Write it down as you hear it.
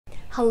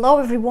Hello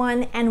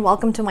everyone and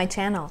welcome to my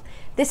channel.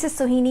 This is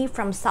Sohini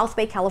from South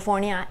Bay,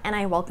 California, and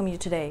I welcome you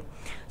today.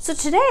 So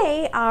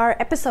today our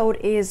episode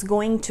is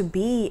going to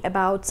be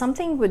about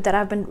something that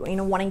I've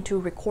been wanting to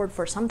record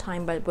for some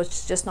time but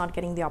was just not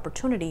getting the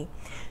opportunity.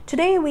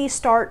 Today we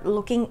start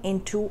looking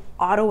into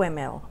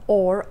AutoML,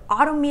 or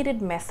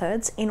automated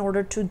methods in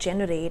order to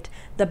generate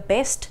the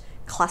best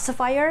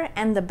classifier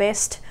and the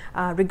best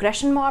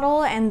regression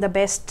model and the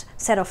best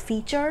set of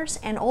features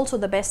and also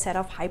the best set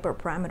of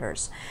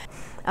hyperparameters.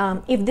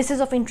 If this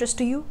is of interest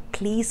to you,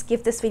 please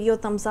give this video a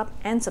thumbs up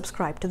and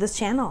subscribe to this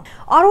channel.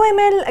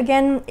 AutoML,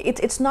 again,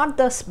 it's not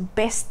the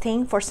best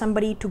thing for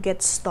somebody to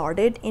get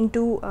started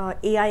into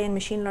AI and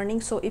machine learning.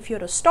 So if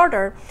you're a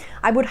starter,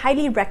 I would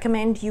highly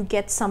recommend you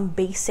get some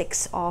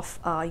basics of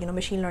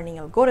machine learning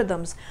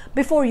algorithms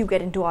before you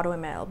get into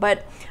AutoML.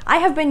 But I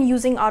have been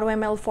using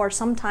AutoML for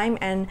some time,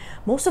 and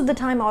most of the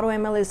time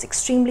AutoML is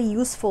extremely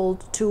useful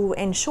to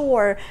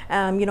ensure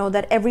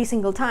that every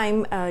single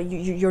time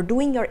you're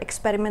doing your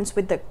experiments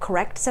with the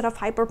correct set of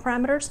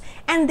hyperparameters,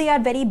 and they are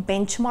very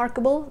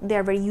benchmarkable. They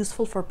are very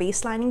useful for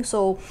baselining.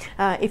 So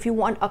if you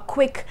want a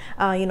quick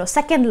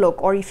second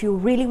look, or if you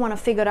really want to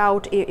figure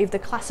out if the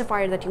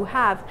classifier that you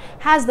have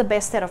has the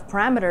best set of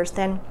parameters,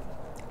 then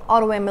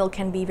AutoML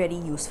can be very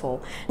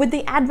useful. With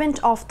the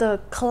advent of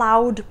the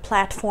cloud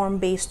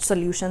platform-based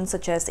solutions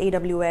such as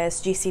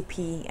AWS,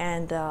 GCP,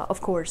 and of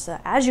course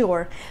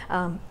Azure,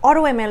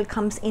 AutoML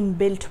comes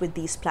inbuilt with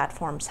these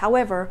platforms.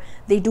 However,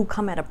 they do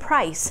come at a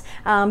price.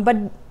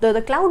 But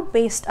the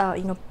cloud-based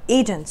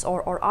agents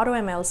or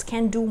AutoMLs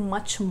can do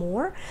much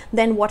more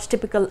than what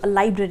typical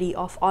library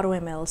of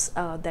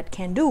AutoMLs that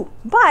can do.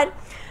 But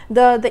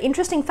the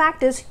interesting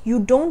fact is you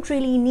don't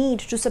really need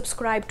to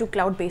subscribe to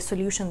cloud-based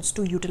solutions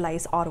to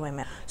utilize AutoML.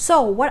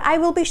 So what I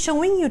will be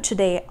showing you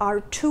today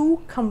are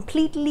two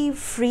completely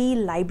free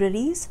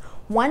libraries.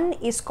 One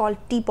is called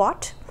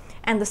TPOT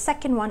and the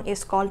second one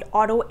is called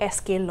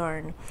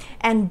Auto-sklearn,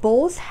 and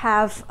both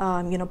have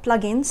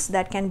plugins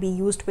that can be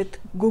used with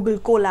Google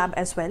Colab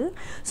as well.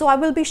 So I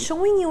will be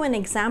showing you an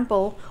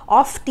example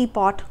of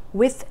TPOT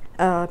with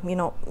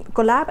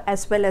Colab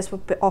as well as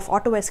of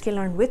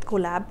Auto-sklearn with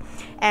Colab,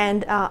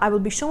 and I will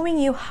be showing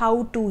you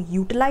how to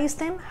utilize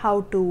them,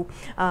 how to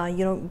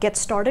get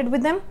started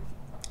with them,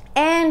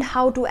 and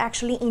how to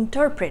actually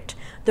interpret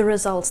the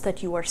results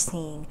that you are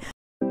seeing.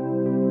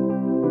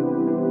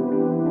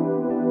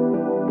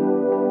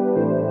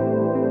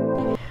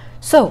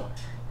 So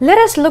let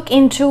us look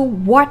into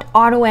what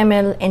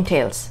AutoML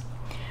entails.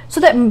 So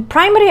the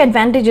primary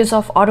advantages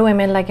of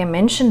AutoML, like I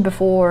mentioned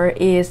before,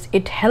 is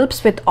it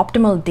helps with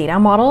optimal data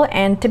model,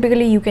 and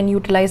typically you can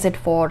utilize it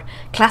for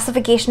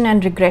classification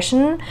and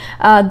regression.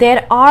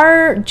 There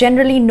are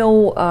generally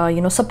no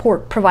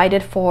support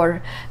provided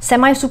for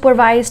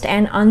semi-supervised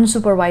and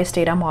unsupervised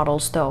data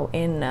models though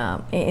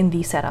in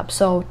these setups.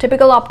 So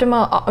typical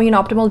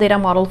optimal data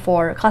model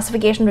for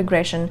classification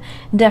regression,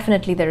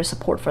 definitely there is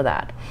support for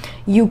that.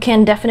 You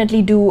can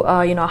definitely do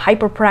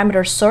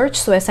hyperparameter search.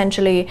 So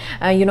essentially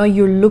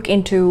you look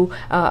into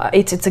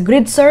it's a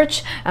grid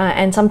search,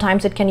 and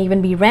sometimes it can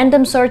even be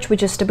random search,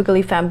 which is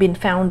typically been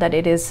found that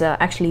it is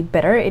actually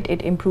better.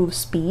 It improves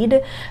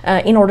speed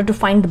in order to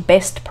find the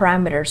best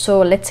parameters.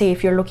 So let's say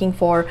if you're looking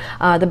for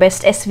the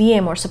best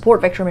SVM or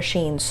support vector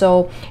machine,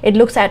 so it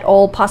looks at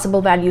all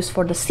possible values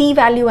for the C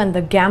value and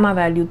the gamma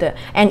value,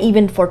 and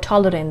even for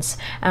tolerance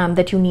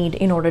that you need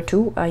in order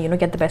to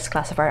get the best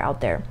classifier out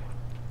there.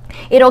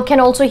 It can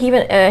also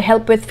even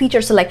help with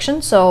feature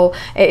selection. So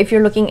if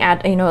you're looking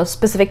at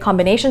specific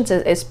combinations,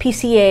 is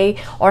PCA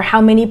or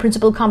how many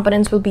principal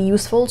components will be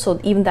useful,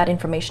 so even that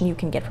information you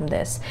can get from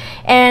this.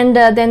 And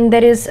then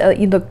there is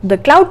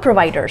the cloud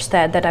providers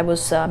that I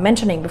was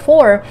mentioning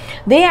before.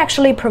 They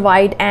actually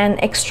provide an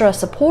extra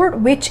support,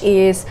 which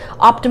is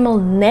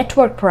optimal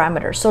network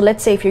parameters. So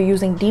let's say if you're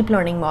using deep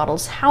learning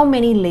models, how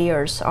many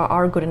layers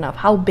are good enough?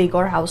 How big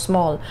or how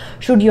small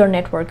should your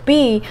network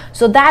be?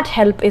 So that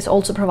help is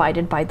also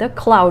provided by the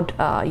cloud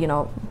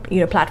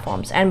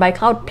platforms. And by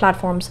cloud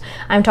platforms,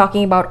 I'm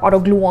talking about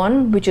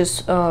AutoGluon, which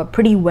is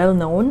pretty well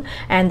known,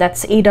 and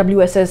that's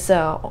AWS's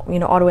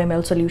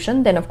AutoML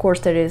solution. Then of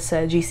course there is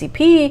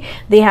GCP.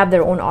 They have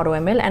their own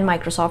AutoML, and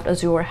Microsoft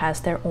Azure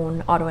has their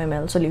own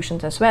AutoML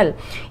solutions as well.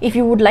 If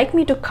you would like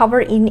me to cover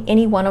in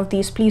any one of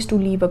these, please do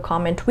leave a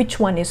comment which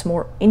one is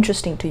more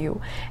interesting to you,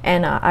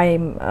 and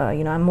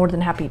I'm more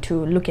than happy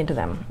to look into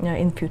them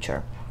in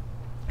future.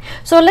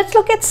 So let's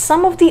look at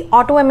some of the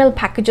AutoML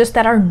packages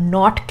that are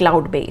not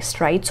cloud-based,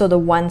 right? So the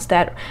ones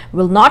that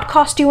will not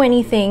cost you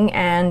anything,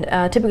 and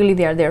typically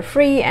they're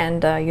free,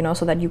 and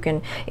so that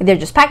they're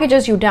just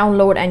packages you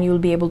download and you'll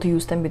be able to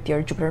use them with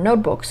your Jupyter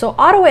notebook. So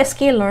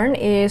Auto-sklearn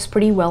is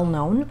pretty well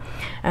known.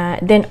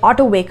 Then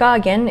AutoWeka,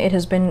 again, it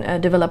has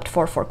been developed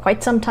for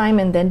quite some time,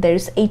 and then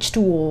there's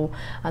H2O,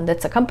 and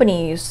that's a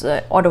company's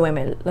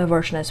AutoML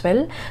version as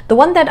well. The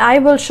one that I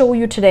will show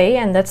you today,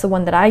 and that's the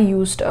one that I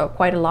used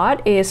quite a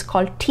lot, is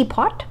called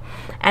TPOT,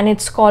 and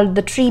it's called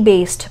the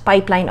tree-based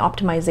pipeline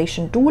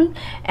optimization tool.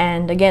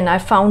 And again, I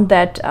found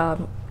that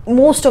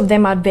most of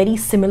them are very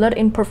similar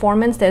in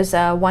performance. There's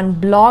one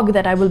blog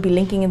that I will be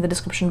linking in the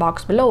description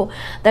box below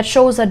that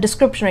shows a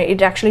description.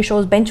 It actually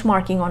shows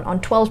benchmarking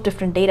on 12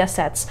 different data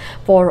sets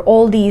for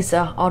all these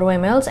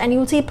AutoMLs, and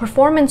you'll see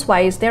performance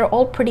wise they're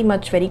all pretty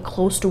much very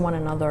close to one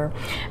another.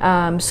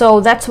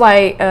 So that's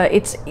why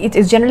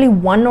it's generally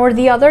one or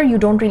the other. You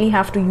don't really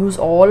have to use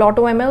all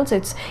AutoMLs.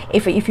 It's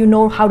if you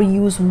know how to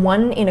use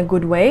one in a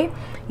good way,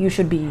 you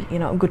should be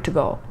good to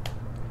go.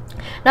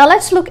 Now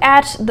let's look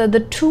at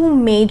the two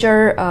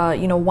major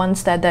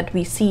ones that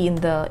we see in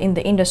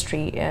the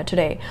industry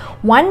today.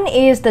 One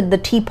is the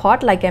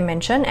TPOT, like I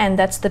mentioned, and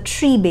that's the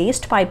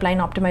tree-based pipeline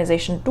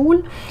optimization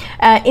tool.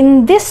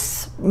 In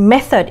this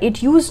method,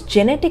 it used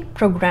genetic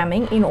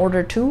programming in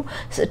order to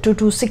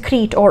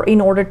secrete, or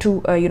in order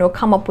to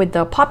come up with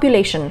the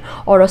population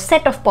or a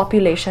set of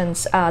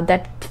populations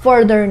that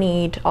further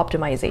need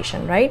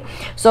optimization, right?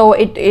 So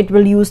it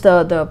will use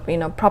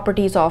the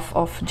properties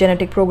of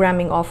genetic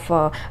programming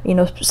of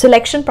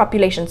selection,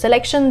 population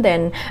selection,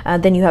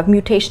 then you have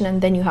mutation,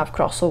 and then you have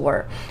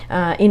crossover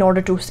in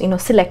order to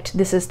select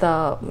this is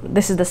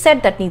the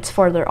set that needs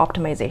further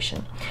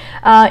optimization.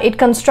 It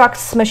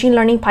constructs machine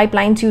learning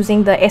pipelines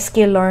using the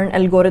sklearn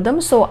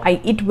algorithm, so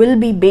it will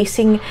be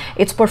basing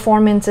its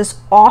performances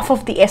off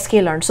of the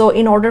sklearn. So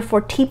in order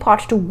for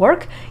TPOT to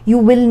work, you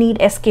will need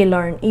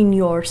sklearn in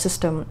your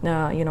system.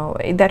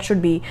 That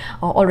should be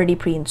already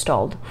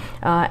pre-installed,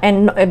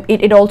 and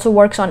it also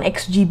works on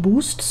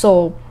XGBoost,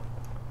 so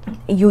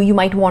you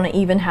might want to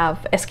even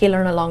have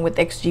sklearn along with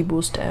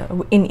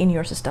XGBoost in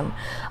your system.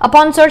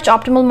 Upon search,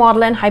 optimal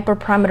model and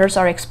hyperparameters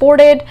are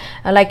exported.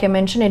 Like I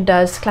mentioned, it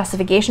does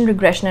classification,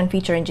 regression, and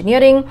feature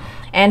engineering,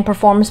 and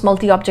performs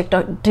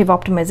multi-objective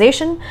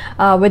optimization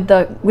with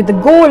the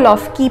goal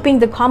of keeping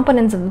the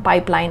components of the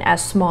pipeline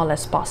as small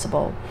as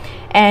possible.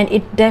 And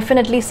it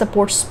definitely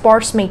supports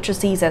sparse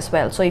matrices as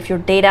well. So if your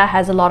data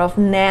has a lot of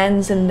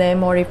nans in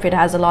them, or if it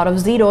has a lot of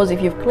zeros,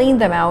 if you've cleaned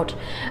them out,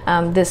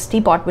 this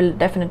TPOT will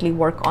definitely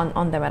work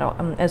on them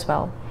as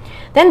well.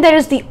 Then there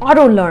is the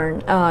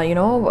Auto-learn,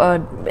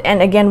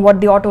 and again, what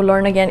the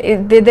Auto-learn,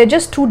 again, they're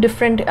just two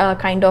different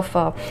kind of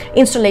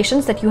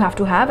installations that you have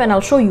to have, and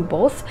I'll show you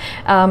both.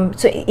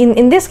 So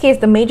in this case,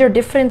 the major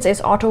difference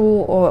is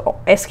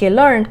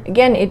Auto-sklearn.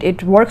 Again,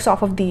 it works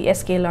off of the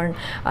sklearn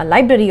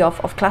library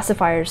of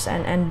classifiers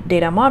and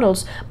data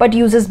models, but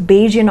uses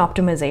Bayesian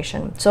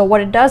optimization. So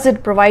what it does,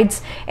 it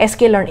provides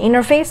sklearn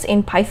interface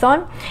in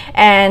Python.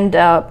 And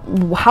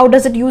how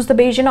does it use the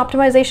Bayesian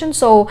optimization?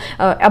 So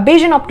a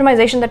Bayesian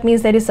optimization, that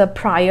means there is a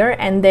prior,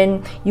 and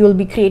then you will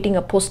be creating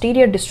a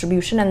posterior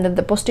distribution, and then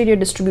the posterior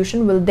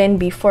distribution will then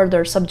be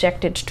further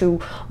subjected to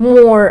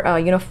more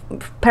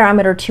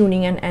parameter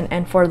tuning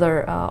and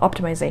further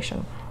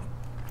optimization.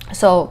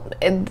 So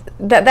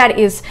that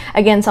is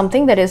again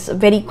something that is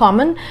very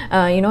common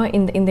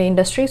in the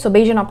industry. So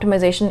Bayesian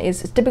optimization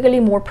is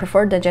typically more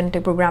preferred than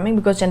genetic programming,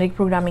 because genetic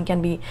programming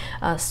can be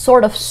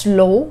sort of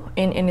slow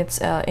in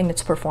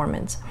its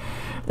performance.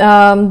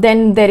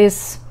 Then there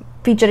is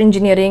feature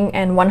engineering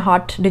and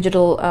one-hot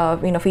digital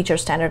feature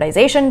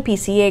standardization,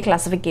 PCA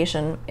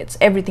classification.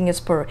 Everything is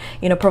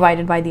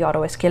provided by the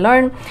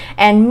Auto-sklearn,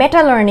 and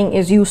meta learning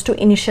is used to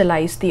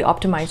initialize the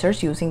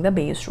optimizers using the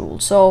Bayes rule.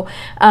 So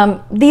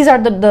these are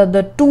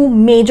the two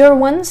major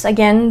ones.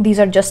 Again, these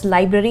are just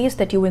libraries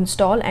that you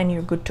install and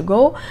you're good to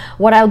go.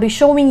 What I'll be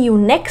showing you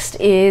next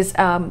is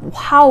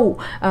how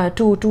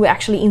to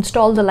actually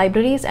install the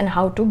libraries and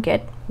how to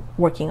get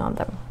working on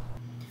them.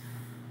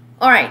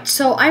 Alright,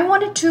 so I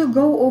wanted to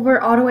go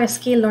over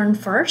Auto-sklearn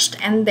first,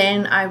 and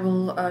then I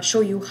will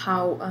show you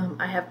how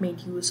I have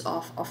made use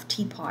of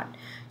TPOT.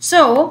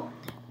 So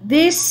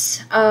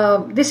this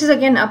is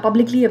again a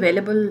publicly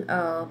available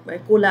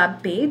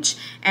Colab page,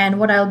 and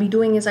what I'll be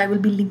doing is I will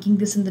be linking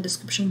this in the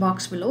description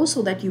box below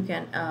so that you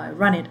can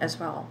run it as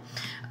well.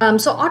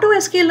 So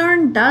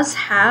Auto-sklearn does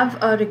have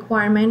a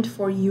requirement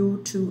for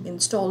you to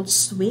install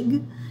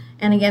Swig.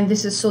 And again,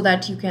 this is so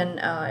that you can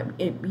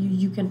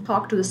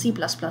talk to the C++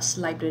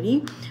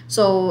 library.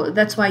 So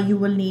that's why you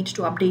will need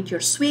to update your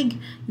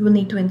Swig. You will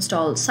need to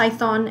install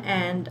Cython,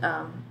 and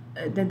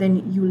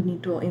then you will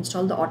need to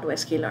install the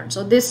Auto-sklearn.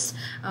 So this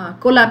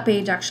Colab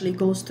page actually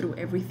goes through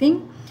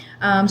everything.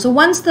 So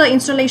once the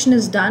installation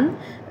is done,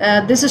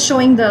 this is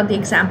showing the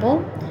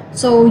example.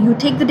 So you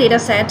take the data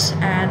set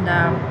and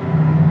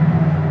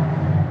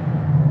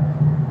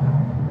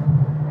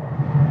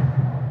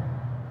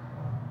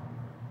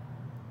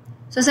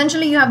so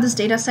essentially you have this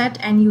data set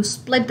and you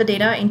split the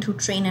data into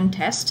train and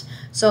test.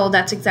 So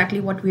that's exactly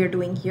what we are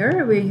doing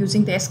here. We're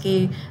using the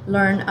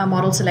sklearn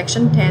model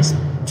selection, test,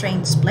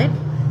 train, split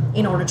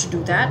in order to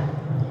do that.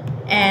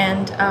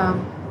 And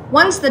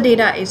once the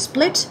data is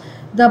split,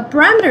 the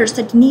parameters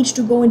that need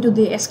to go into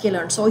the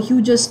sklearn, so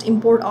you just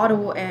import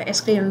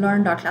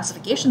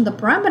Auto-sklearn.classification. The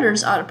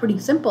parameters are pretty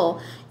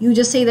simple. You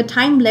just say the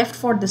time left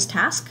for this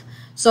task.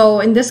 So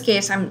in this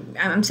case,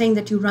 I'm saying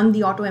that you run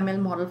the AutoML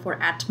model for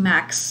at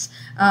max,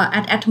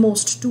 at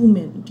most 2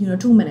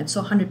 minutes, so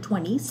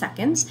 120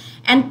 seconds,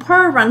 and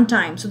per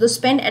runtime. So the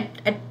spend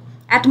at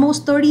at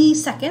most 30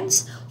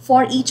 seconds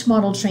for each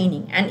model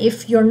training. And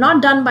if you're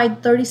not done by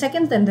 30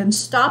 seconds, then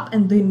stop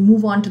and then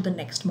move on to the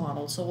next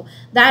model. So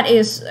that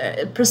is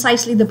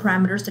precisely the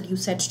parameters that you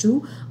set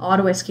to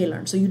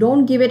Auto-sklearn. So you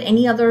don't give it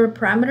any other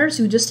parameters.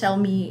 You just tell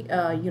me,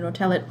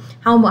 tell it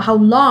how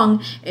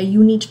long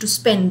you need to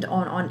spend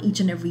on each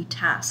and every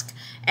task.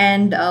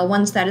 And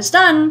once that is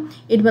done,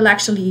 it will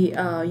actually,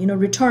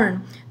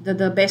 return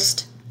the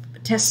best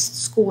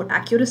test score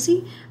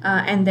accuracy,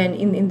 and then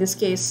in this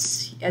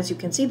case, as you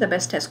can see, the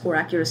best test score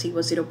accuracy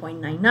was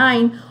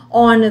 0.99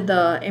 on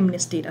the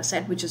MNIST data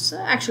set, which is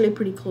actually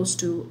pretty close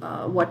to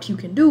what you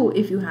can do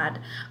if you had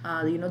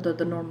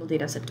the normal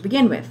data set to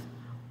begin with.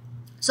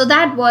 So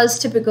that was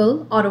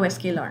typical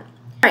Auto-sklearn.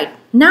 Right,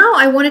 now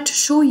I wanted to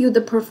show you the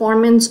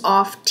performance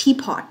of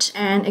TPOT,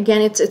 and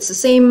again it's the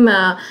same,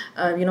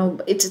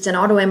 it's an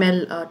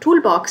AutoML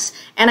toolbox,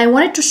 and I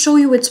wanted to show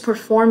you its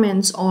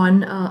performance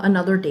on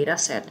another data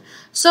set.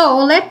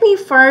 So let me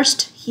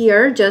first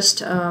here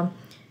just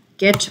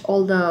get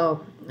all the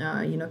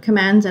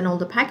commands and all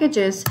the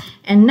packages,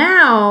 and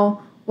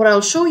now what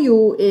I'll show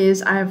you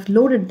is I've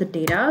loaded the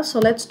data. So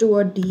let's do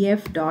a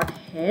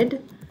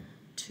df.head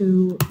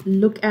to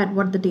look at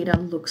what the data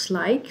looks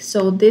like.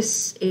 So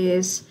this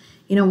is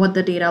what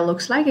the data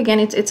looks like. Again,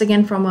 it's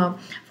again from a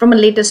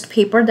latest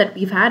paper that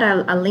we've had.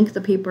 I'll link the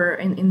paper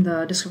in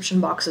the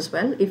description box as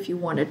well if you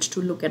wanted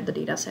to look at the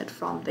data set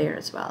from there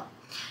as well.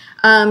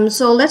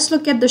 So let's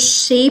look at the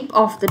shape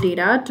of the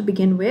data to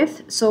begin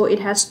with. So it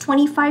has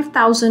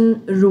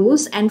 25,000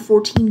 rows and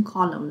 14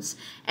 columns,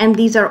 and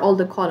these are all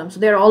the columns. So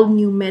they're all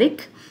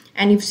numeric.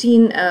 And you've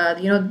seen,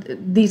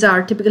 these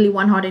are typically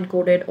one-hot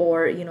encoded,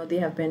 or they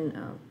have been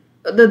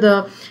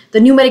the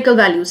numerical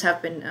values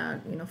have been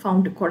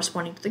found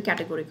corresponding to the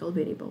categorical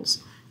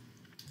variables.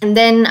 And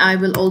then I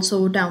will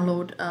also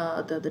download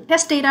the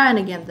test data, and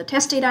again the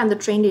test data and the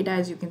train data,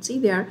 as you can see,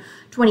 they are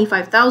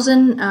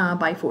 25,000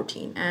 by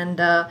 14,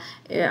 and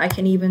I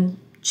can even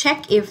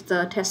check if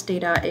the test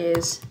data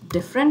is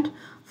different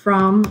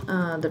from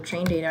the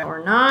train data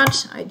or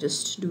not. I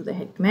just do the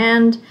head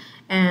command,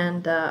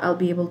 and I'll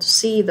be able to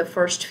see the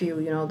first few,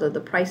 the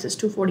price is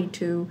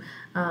 242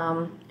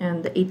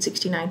 and the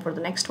 869 for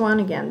the next one.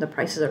 Again, the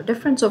prices are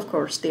different, so of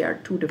course they are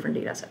two different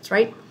data sets,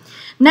 right?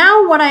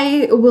 Now what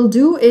I will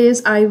do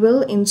is I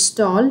will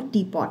install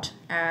TPOT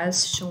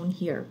as shown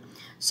here.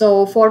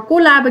 So for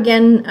Colab,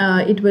 again,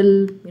 it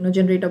will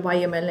generate a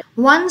YML.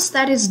 Once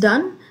that is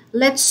done,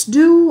 let's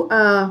do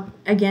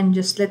again,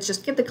 let's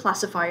just get the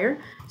classifier.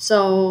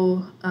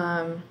 So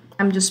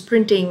I'm just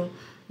printing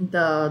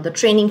the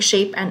training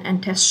shape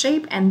and test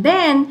shape, and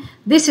then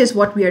this is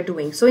what we are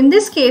doing. So in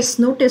this case,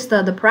 notice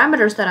the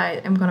parameters that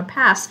I am going to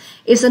pass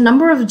is the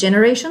number of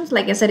generations.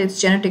 Like I said, it's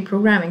genetic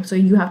programming, so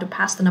you have to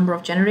pass the number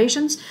of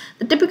generations,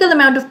 the typical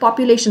amount of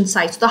population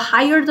size. The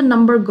higher the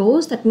number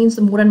goes, that means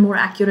the more and more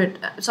accurate.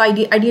 So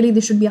ideally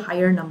there should be a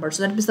higher number,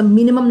 so that is the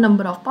minimum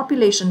number of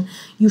population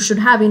you should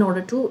have in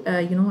order to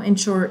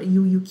ensure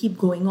you keep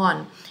going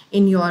on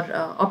in your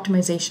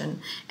optimization.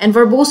 And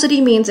verbosity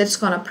means it's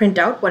going to print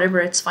out whatever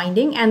it's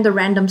finding, and the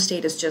random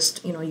state is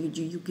just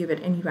you give it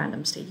any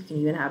random state. You can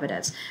even have it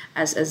as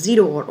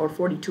 0 or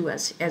 42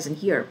 as in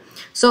here.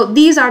 So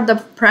these are the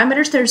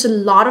parameters. There's a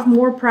lot of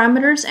more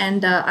parameters,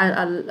 and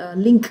I'll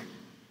link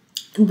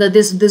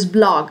this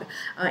blog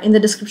in the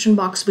description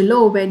box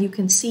below, where you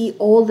can see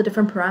all the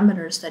different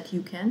parameters that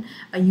you can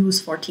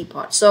use for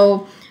TPOT.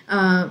 So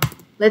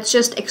let's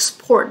just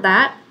export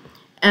that.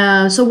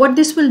 So what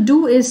this will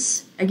do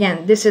is,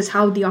 again, this is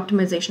how the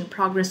optimization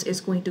progress is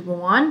going to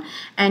go on,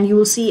 and you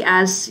will see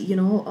as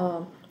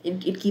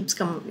it keeps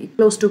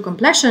close to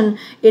completion,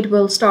 it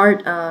will start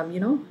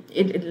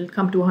it'll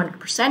come to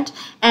 100%,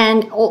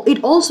 and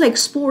it also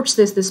exports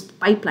this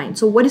pipeline.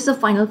 So what is the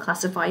final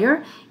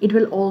classifier? It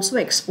will also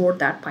export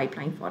that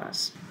pipeline for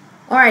us.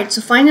 All right, so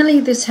finally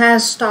this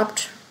has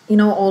stopped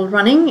all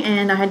running,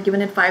 and I had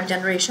given it 5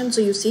 generations.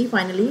 So you see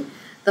finally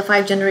the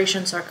 5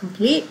 generations are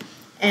complete.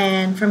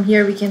 And from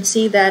here we can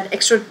see that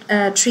extra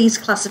trees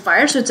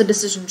classifier, so it's a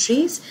decision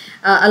trees,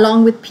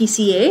 along with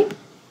PCA,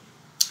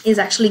 is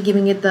actually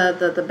giving it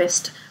the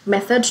best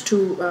method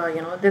to,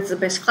 that's the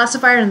best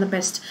classifier and the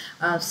best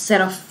set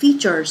of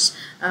features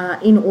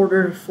in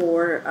order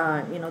for,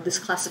 this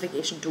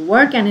classification to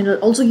work. And it'll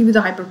also give you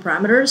the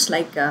hyperparameters,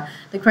 like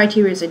the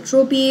criteria is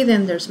entropy,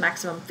 then there's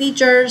maximum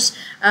features,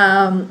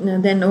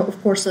 then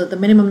of course the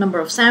minimum number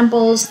of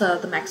samples,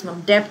 the maximum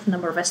depth,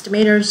 number of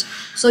estimators.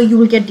 So you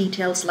will get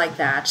details like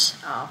that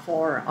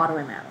for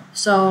AutoML.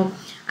 So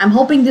I'm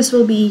hoping this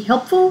will be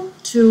helpful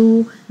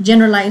to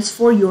generalize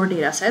for your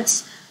data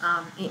sets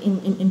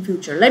in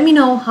future. Let me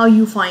know how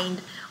you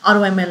find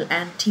AutoML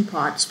and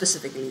TPOT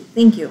specifically.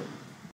 Thank you.